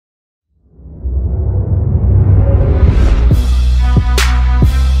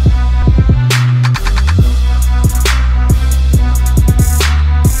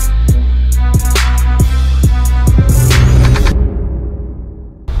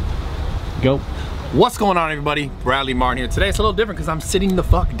Go. What's going on, everybody? Bradley Martyn here. Today it's a little different because I'm sitting the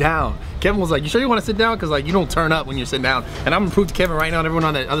fuck down. Kevin was like, you sure you want to sit down? Because like you don't turn up when you're sitting down. And I'm gonna prove to Kevin right now and everyone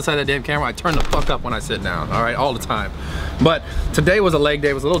on the other side of that damn camera, I turn the fuck up when I sit down, all right, all the time. But today was a leg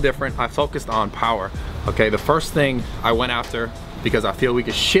day, it was a little different. I focused on power, okay? The first thing I went after, because I feel weak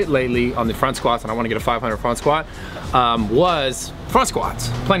as shit lately on the front squats and I want to get a 500 front squat, was front squats,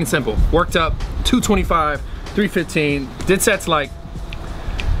 plain and simple. Worked up 225, 315, did sets like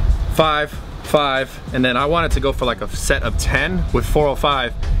 5, and then I wanted to go for like a set of 10 with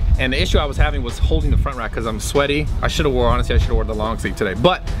 405. And the issue I was having was holding the front rack because I'm sweaty. Honestly, I should have worn the long sleeve today,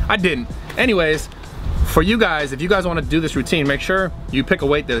 but I didn't. Anyways, for you guys, if you guys want to do this routine, make sure you pick a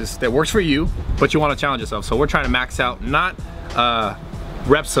weight that works for you, but you want to challenge yourself. So we're trying to max out not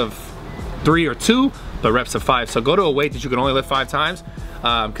reps of 3 or 2, but reps of 5. So go to a weight that you can only lift 5 times,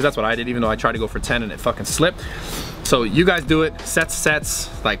 because that's what I did, even though I tried to go for 10 and it fucking slipped. So you guys do it,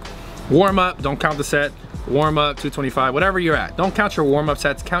 sets, like warm up, don't count the set, warm up, 225, whatever you're at. Don't count your warm up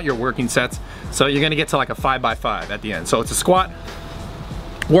sets, count your working sets. So you're gonna get to like a 5x5 at the end. So it's a squat,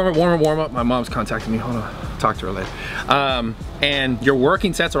 warm up. My mom's contacting me, hold on, talk to her later. And your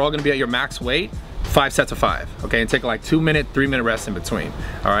working sets are all gonna be at your max weight, 5 sets of 5, okay? And take like 2-minute, 3-minute rests in between,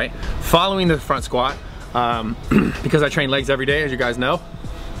 all right? Following the front squat, because I train legs every day, as you guys know,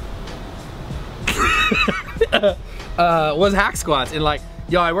 was hack squats. And like,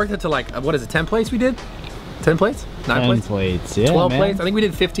 yo, I worked it to like, what is it, 10 plates we did? 10 plates? 9 plates? 10 plates, yeah, 12 man. plates? I think we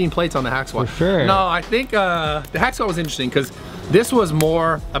did 15 plates on the hack squat. For sure. No, I think the hack squat was interesting because this was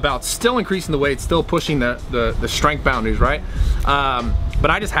more about still increasing the weight, still pushing the strength boundaries, right? But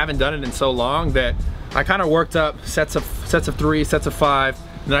I just haven't done it in so long that I kind of worked up sets of 3, sets of 5,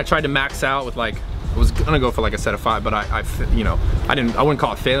 and then I tried to max out with like, I was gonna go for like a set of 5, but I wouldn't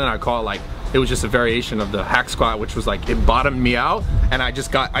call it failing. I'd call it like, it was just a variation of the hack squat, which was like, it bottomed me out, and I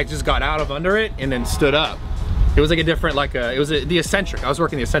just got out of under it and then stood up. It was like a different, like it was the eccentric. I was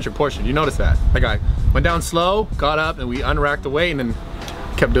working the eccentric portion. You notice that? Like I went down slow, got up, and we unracked the weight, and then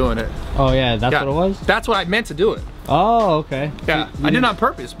kept doing it. Oh yeah, that's what it was? That's what I meant to do it. Oh, okay. Yeah, I did it on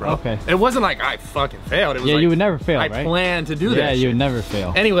purpose, bro. Okay. It wasn't like I fucking failed. It was like, you would never fail, right? I planned to do that. Yeah, you would never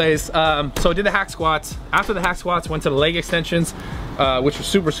fail. Anyways, so I did the hack squats. After the hack squats, went to the leg extensions, which was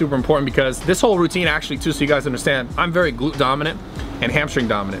super important because this whole routine actually, too, so you guys understand, I'm very glute dominant and hamstring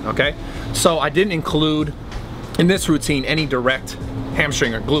dominant, okay? So I didn't include in this routine any direct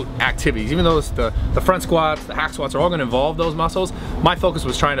hamstring or glute activities. Even though the front squats, the hack squats are all gonna involve those muscles, my focus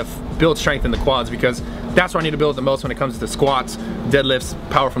was trying to build strength in the quads because that's where I need to build the most when it comes to squats, deadlifts,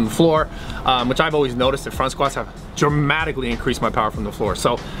 power from the floor, which I've always noticed that front squats have dramatically increased my power from the floor.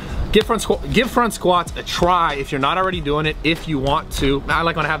 So give front squats a try if you're not already doing it, if you want to. I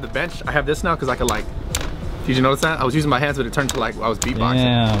like when I have the bench, I have this now because I could like, did you notice that? I was using my hands, but it turned to like I was beatboxing.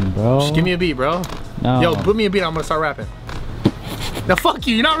 Damn, bro. Just give me a beat, bro. No. Yo, put me a beat, I'm gonna start rapping. Now fuck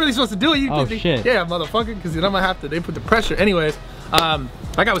you, you're not really supposed to do it. Oh shit. Yeah, motherfucker, because then I'm gonna have to, they put the pressure. Anyways,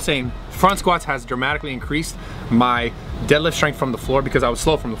 like I was saying, front squats has dramatically increased my deadlift strength from the floor because I was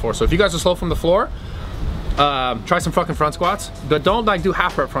slow from the floor. So if you guys are slow from the floor, try some fucking front squats, but don't like do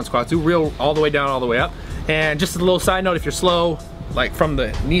half rep front squats, do real all the way down, all the way up. And just a little side note, if you're slow, like from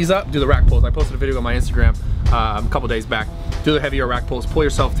the knees up, do the rack pulls. I posted a video on my Instagram a couple days back. Do the heavier rack pulls, pull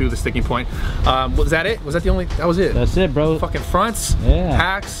yourself through the sticking point. Was that it? Was that the only, that was it? That's it, bro. Fucking fronts,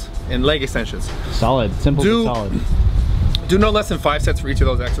 hacks, and leg extensions. Solid, simple but solid. Do no less than 5 sets for each of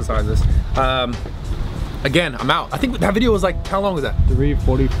those exercises. Again, I'm out. I think that video was like, how long was that?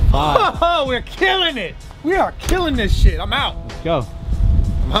 3:45. Oh, we're killing it. We are killing this shit. I'm out. Let's go.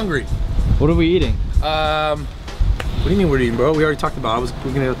 I'm hungry. What are we eating? What do you mean we're eating, bro? We already talked about it.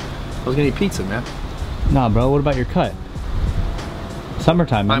 I was gonna eat pizza, man. Nah, bro, what about your cut?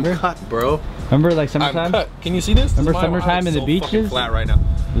 Summertime, remember? I'm cut, bro. Remember like summertime? I'm cut. Can you see this? Remember summertime in the beaches? Flat right now.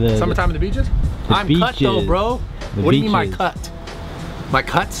 Summertime in the beaches? I'm cut though, bro. What do you mean my cut? My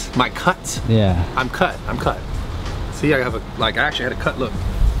cuts? My cuts? Yeah. I'm cut. I'm cut. See, I have a, like, I actually had a cut, look.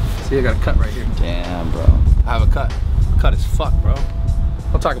 See, I got a cut right here. Damn, bro. I have a cut. Cut as fuck, bro.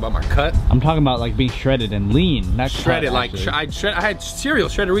 Don't talk about my cut. I'm talking about like being shredded and lean, not shredded. Cut, like I had cereal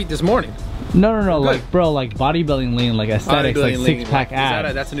shredded wheat this morning. No, like bro, like bodybuilding lean, like aesthetics, like six-pack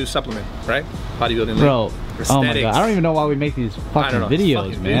abs. That's a new supplement, right? Bodybuilding lean. Bro, aesthetics. Oh my god, I don't even know why we make these fucking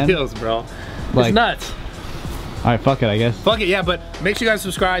videos, man. Videos, bro. Like, it's nuts. All right, fuck it, I guess. Fuck it, yeah, but make sure you guys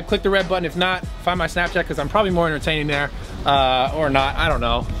subscribe, click the red button. If not, find my Snapchat because I'm probably more entertaining there, or not. I don't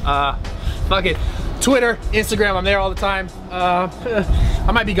know. Fuck it. Twitter, Instagram, I'm there all the time.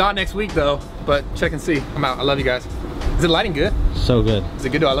 I might be gone next week though, but check and see. I'm out. I love you guys. Is the lighting good? So good. Is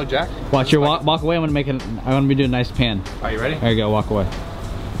it good? Do I look Jack? Watch your walk away. I'm gonna be doing a nice pan. Are you ready? There you go. Walk away.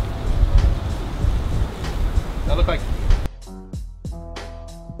 That look like